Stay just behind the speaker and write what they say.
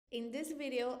In this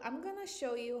video, I'm gonna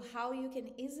show you how you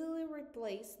can easily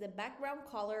replace the background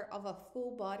color of a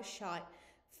full body shot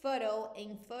photo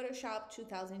in Photoshop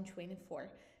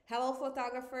 2024. Hello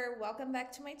photographer, welcome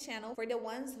back to my channel. For the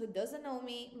ones who doesn't know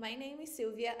me, my name is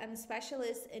Silvia. I'm a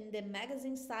specialist in the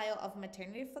magazine style of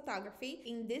maternity photography.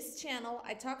 In this channel,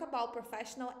 I talk about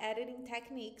professional editing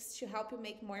techniques to help you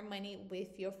make more money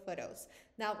with your photos.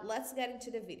 Now let's get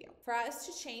into the video. For us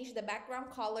to change the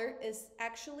background color is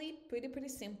actually pretty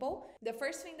simple. The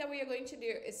first thing that we are going to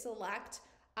do is select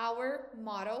our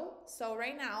model. So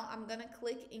right now I'm gonna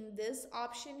click in this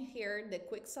option here, the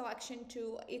quick selection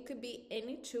tool. It could be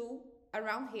any tool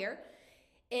around here,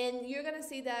 and you're gonna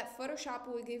see that Photoshop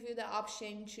will give you the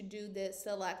option to do the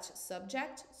select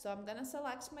subject. So I'm gonna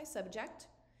select my subject,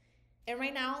 and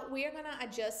right now we are gonna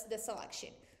adjust the selection.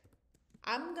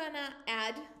 I'm gonna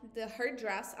add her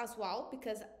dress as well,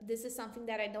 because this is something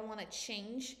that I don't want to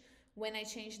change when I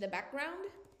change the background.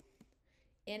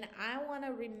 And I want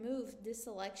to remove this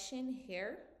selection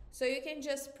here. So you can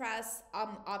just press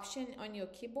option on your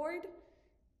keyboard,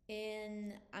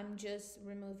 and I'm just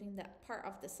removing that part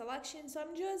of the selection. So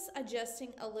I'm just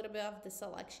adjusting a little bit of the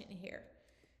selection here,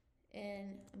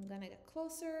 and I'm gonna get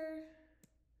closer.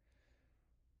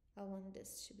 I want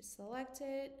this to be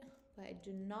selected, but I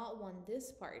do not want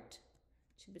this part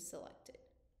to be selected.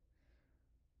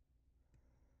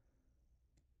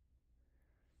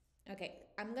 Okay,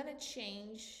 I'm gonna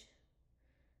change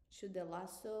to the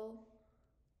lasso,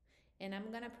 and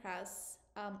I'm gonna press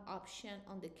option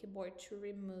on the keyboard to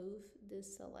remove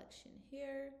this selection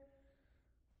here.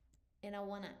 And I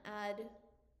wanna add,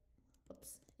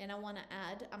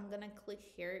 I'm gonna click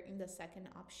here in the second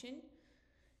option,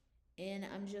 and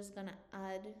I'm just gonna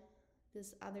add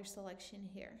this other selection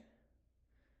here.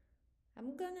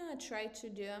 I'm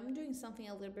doing something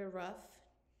a little bit rough,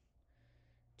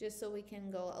 just so we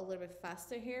can go a little bit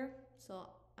faster here. So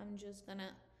I'm just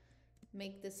gonna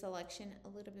make the selection a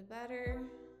little bit better.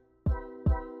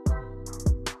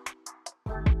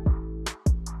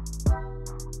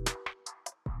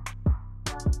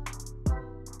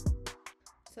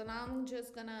 So now I'm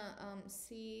just gonna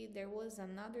see, there was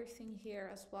another thing here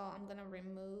as well. I'm gonna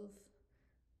remove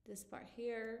this part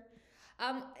here.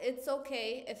 It's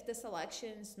okay if the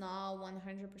selection is not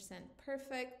 100%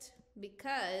 perfect,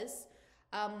 because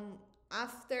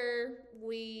after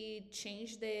we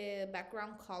change the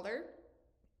background color,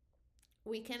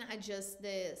 we can adjust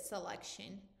the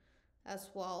selection as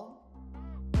well.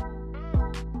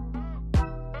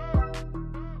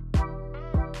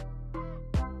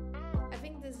 I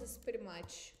think this is pretty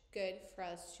much good for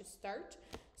us to start.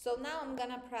 So now I'm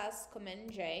gonna press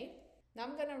Command J. Now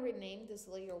I'm gonna rename this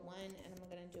layer 1, and I'm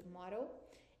gonna do model.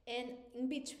 And in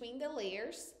between the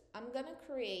layers, I'm gonna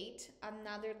create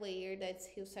another layer that's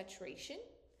hue saturation.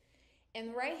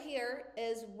 And right here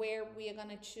is where we are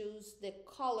gonna choose the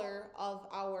color of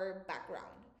our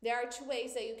background. There are two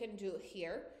ways that you can do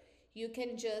here. You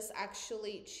can just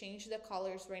actually change the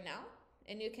colors right now,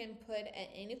 and you can put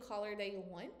any color that you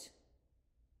want.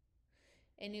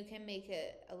 And you can make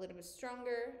it a little bit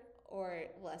stronger or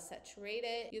less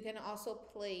saturated. You can also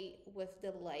play with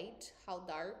the light, how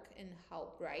dark and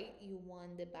how bright you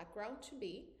want the background to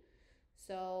be.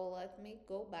 So let me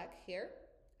go back here.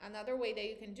 Another way that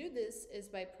you can do this is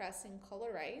by pressing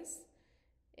colorize,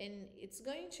 and it's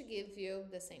going to give you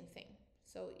the same thing.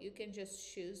 So you can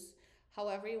just choose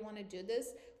however you want to do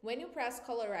this. When you press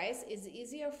colorize, it's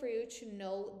easier for you to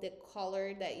know the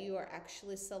color that you are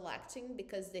actually selecting,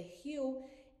 because the hue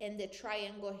and the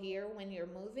triangle here, when you're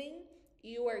moving,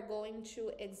 you are going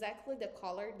to exactly the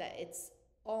color that it's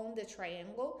on the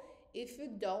triangle. If you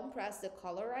don't press the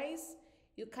colorize,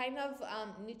 you kind of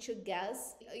need to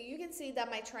guess. You can see that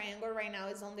my triangle right now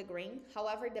is on the green.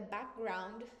 However, the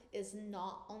background is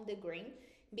not on the green,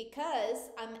 because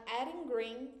I'm adding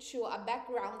green to a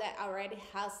background that already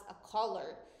has a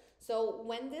color. So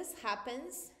when this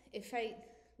happens, if I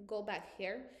go back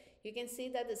here, you can see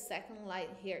that the second light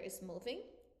here is moving.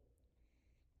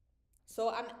 So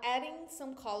I'm adding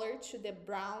some color to the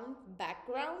brown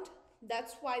background.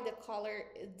 That's why the color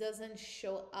doesn't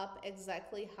show up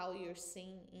exactly how you're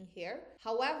seeing in here.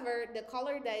 However, the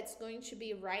color that it's going to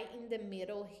be right in the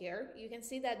middle here, you can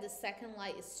see that the second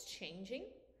light is changing,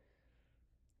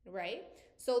 right?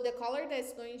 So the color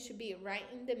that's going to be right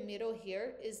in the middle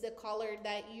here is the color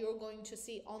that you're going to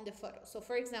see on the photo. So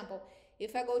for example,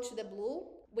 if I go to the blue,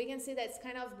 we can see that it's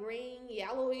kind of green,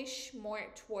 yellowish, more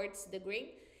towards the green.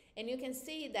 And you can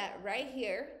see that right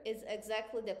here is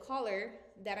exactly the color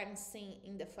that I'm seeing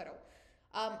in the photo.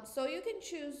 So you can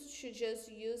choose to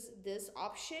just use this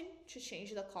option to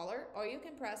change the color, or you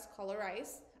can press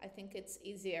colorize. I think it's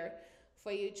easier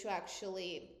for you to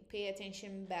actually pay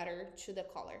attention better to the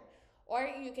color. Or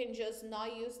you can just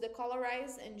not use the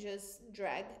colorize and just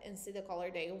drag and see the color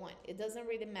that you want. It doesn't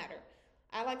really matter.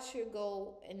 I like to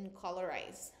go and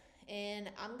colorize. And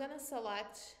I'm gonna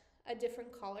select a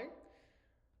different color.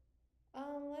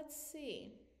 Let's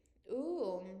see.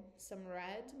 Ooh, some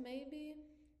red maybe.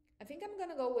 I think I'm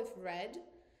gonna go with red.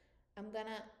 I'm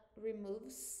gonna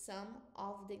remove some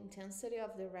of the intensity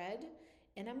of the red,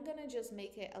 and I'm gonna just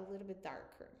make it a little bit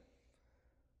darker.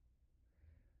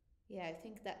 Yeah, I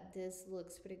think that this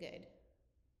looks pretty good.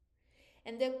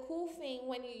 And the cool thing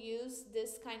when you use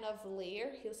this kind of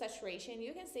layer, hue saturation,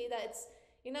 you can see that it's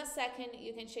in a second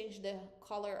you can change the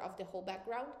color of the whole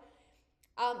background.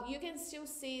 You can still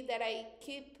see that I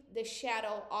keep the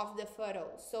shadow of the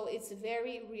photo, so it's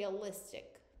very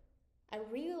realistic. I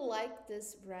really like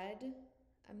this red.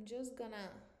 I'm just gonna,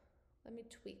 let me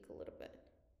tweak a little bit.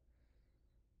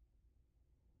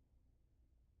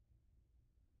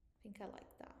 I think I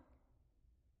like that.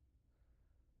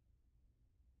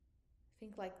 I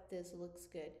think like this looks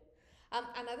good.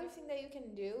 Another thing that you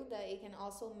can do that it can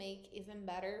also make even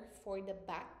better for the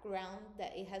background,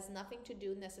 that it has nothing to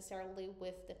do necessarily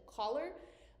with the color,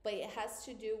 but it has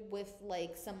to do with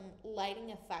like some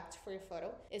lighting effect for your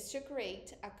photo, is to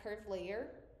create a curved layer.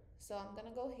 So I'm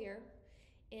gonna go here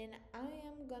and I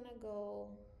am gonna go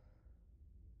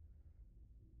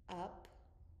up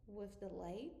with the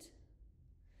light.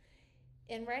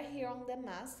 And right here on the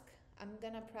mask, I'm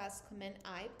gonna press Command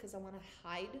I because I wanna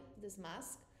hide this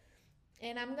mask.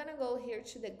 And I'm gonna go here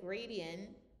to the gradient.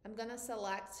 I'm gonna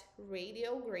select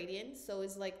radial gradient. So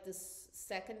it's like this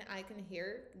second icon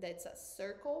here that's a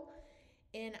circle.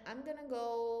 And I'm gonna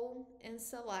go and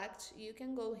select, you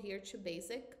can go here to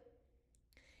basic.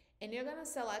 And you're gonna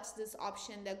select this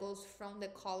option that goes from the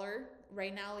color,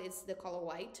 right now it's the color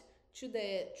white, to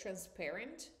the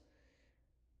transparent.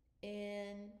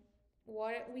 And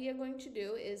what we are going to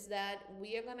do is that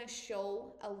we are gonna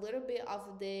show a little bit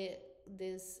of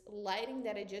this lighting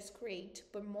that I just create,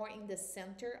 but more in the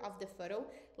center of the photo,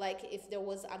 like if there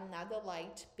was another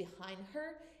light behind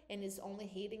her and it's only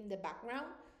hitting the background.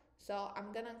 So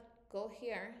I'm gonna go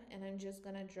here and I'm just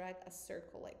gonna drag a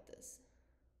circle like this.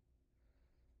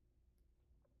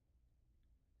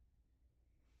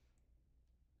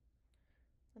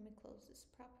 Let me close this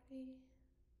property.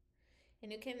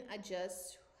 And you can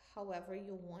adjust however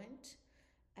you want.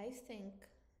 I think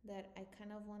that I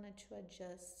kind of wanted to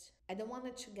adjust. I don't want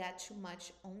it to get too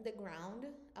much on the ground.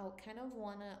 I kind of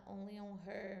wanna only on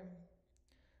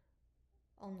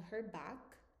her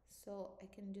back. So I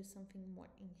can do something more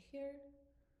in here.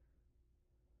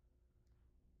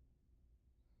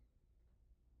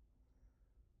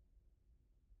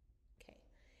 Okay.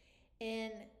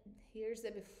 And here's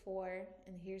the before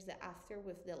and here's the after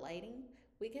with the lighting.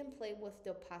 We can play with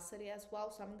the opacity as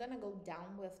well. So I'm gonna go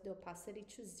down with the opacity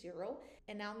to 0.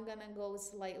 And now I'm gonna go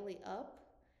slightly up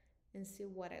and see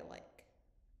what I like.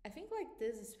 I think like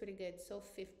this is pretty good. So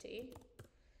 50.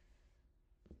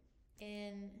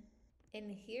 And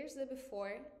here's the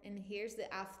before and here's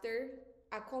the after.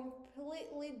 A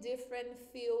completely different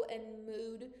feel and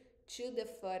mood to the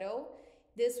photo.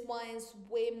 This one is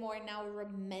way more now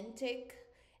romantic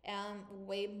and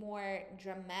way more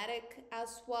dramatic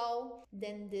as well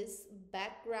than this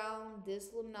background, this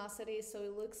luminosity, so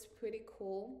it looks pretty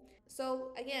cool.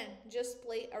 So again, just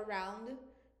play around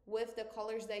with the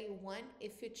colors that you want.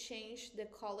 If you change the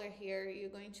color here,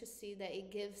 you're going to see that it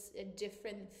gives a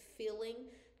different feeling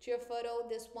to your photo.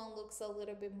 This one looks a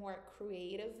little bit more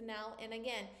creative now, and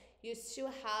again, you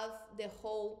still have the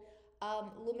whole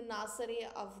luminosity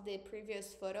of the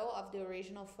previous photo, of the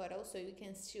original photo, so you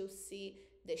can still see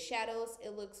the shadows.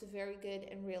 It looks very good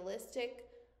and realistic.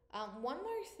 One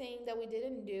more thing that we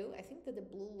didn't do, I think that the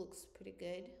blue looks pretty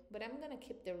good, but I'm gonna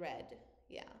keep the red.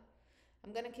 Yeah,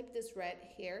 I'm gonna keep this red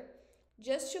here.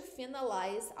 Just to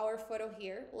finalize our photo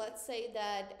here, let's say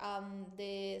that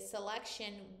the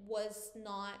selection was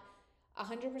not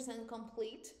 100%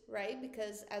 complete, right?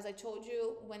 Because as I told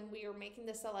you, when we are making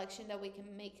the selection, that we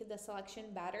can make the selection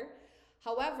better.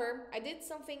 However, I did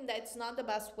something that's not the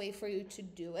best way for you to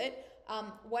do it.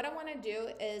 What I want to do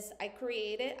is I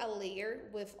created a layer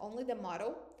with only the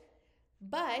model,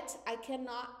 but I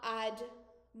cannot add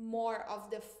more of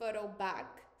the photo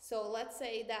back. So let's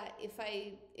say that if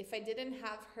I didn't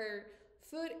have her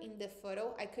foot in the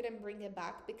photo, I couldn't bring it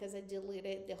back because I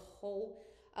deleted the whole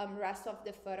rest of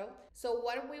the photo. So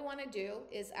what we want to do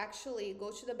is actually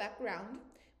go to the background.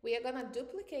 We are gonna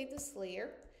duplicate this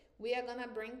layer. We are gonna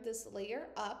bring this layer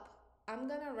up. I'm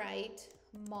gonna write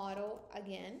model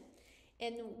again.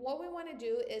 And what we want to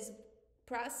do is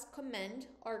press Command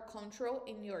or Control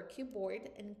in your keyboard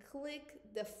and click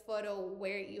the photo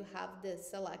where you have the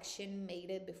selection made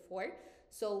it before.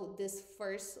 So this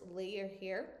first layer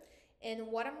here. And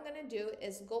what I'm gonna do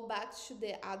is go back to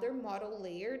the other model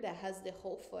layer that has the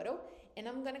whole photo, and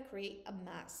I'm gonna create a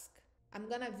mask. I'm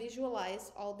gonna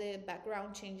visualize all the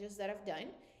background changes that I've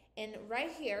done. And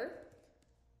right here,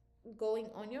 going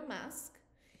on your mask,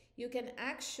 you can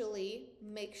actually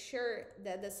make sure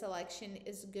that the selection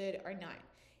is good or not.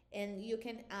 And you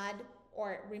can add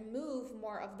or remove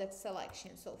more of the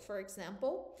selection. So for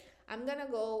example, I'm gonna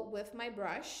go with my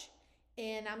brush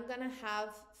and I'm gonna have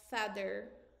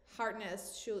feather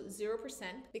hardness to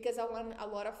 0% because I want a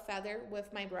lot of feather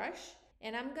with my brush.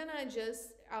 And I'm gonna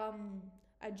just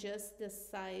adjust the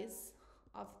size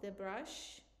of the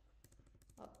brush.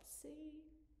 Oopsie.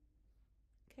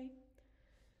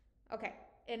 Okay,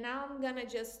 and now I'm gonna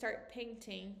just start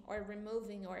painting or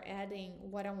removing or adding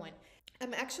what I want.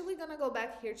 I'm actually gonna go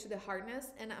back here to the hardness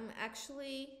and I'm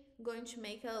actually going to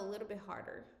make it a little bit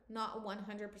harder, not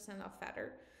 100% of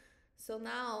feather. So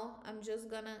now I'm just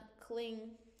gonna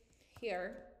clean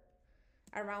here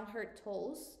around her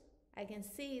toes. I can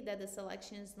see that the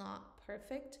selection is not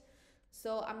perfect.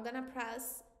 So I'm gonna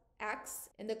press X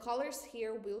and the colors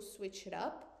here will switch it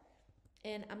up.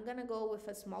 And I'm gonna go with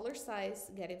a smaller size,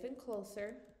 get even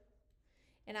closer.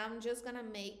 And I'm just gonna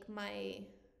make my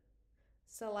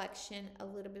selection a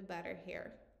little bit better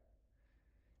here.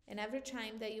 And every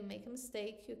time that you make a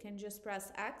mistake, you can just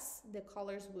press X, the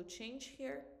colors will change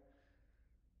here.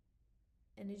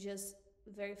 And it's just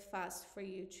very fast for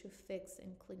you to fix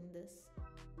and clean this.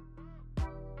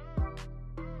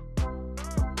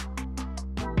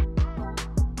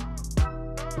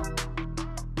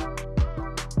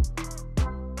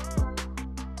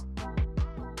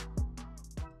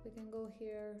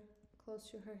 Here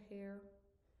close to her hair,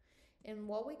 and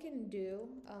what we can do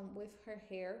with her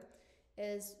hair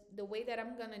is the way that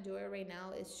I'm gonna do it right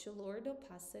now is to lower the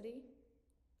opacity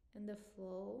and the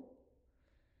flow,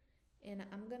 and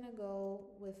I'm gonna go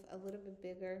with a little bit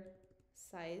bigger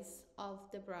size of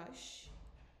the brush,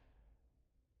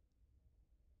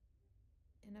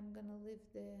 and I'm gonna leave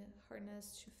the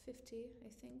hardness to 50 I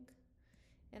think,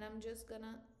 and I'm just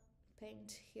gonna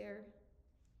paint here.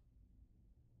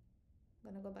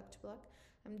 I'm gonna go back to black.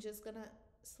 I'm just gonna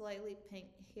slightly paint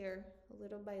here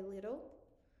little by little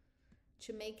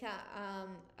to make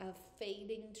a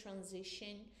fading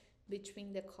transition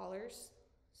between the colors.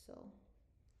 So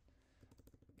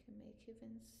can make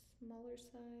even smaller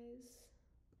size.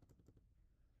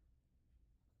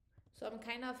 So I'm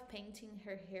kind of painting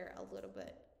her hair a little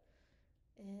bit,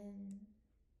 and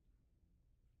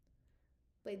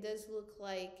but it does look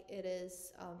like it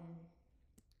is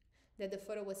that the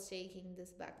photo was taking this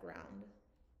background.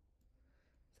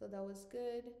 So that was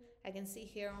good. I can see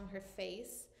here on her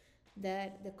face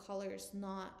that the color is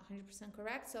not 100%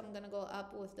 correct. So I'm gonna go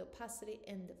up with the opacity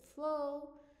and the flow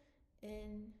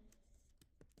and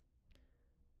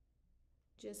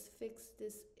just fix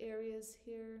these areas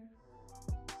here.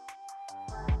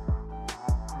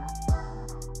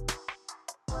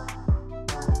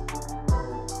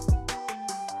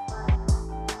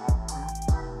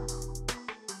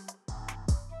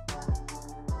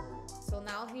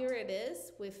 Here it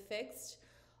is. We fixed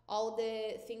all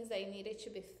the things that needed to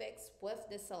be fixed with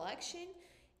the selection,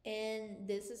 and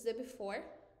this is the before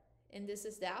and this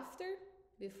is the after,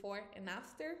 before and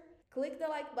after. Click the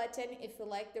like button if you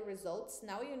like the results.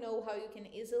 Now you know how you can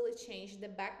easily change the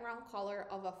background color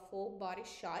of a full body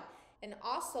shot and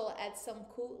also add some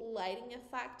cool lighting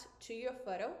effect to your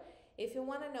photo. If you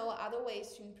want to know other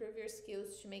ways to improve your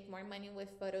skills to make more money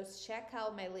with photos, check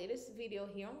out my latest video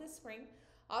here on the screen.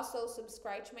 Also,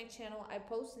 subscribe to my channel. I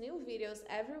post new videos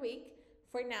every week.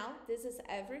 For now, this is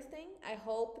everything. I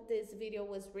hope this video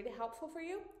was really helpful for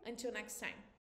you. Until next time.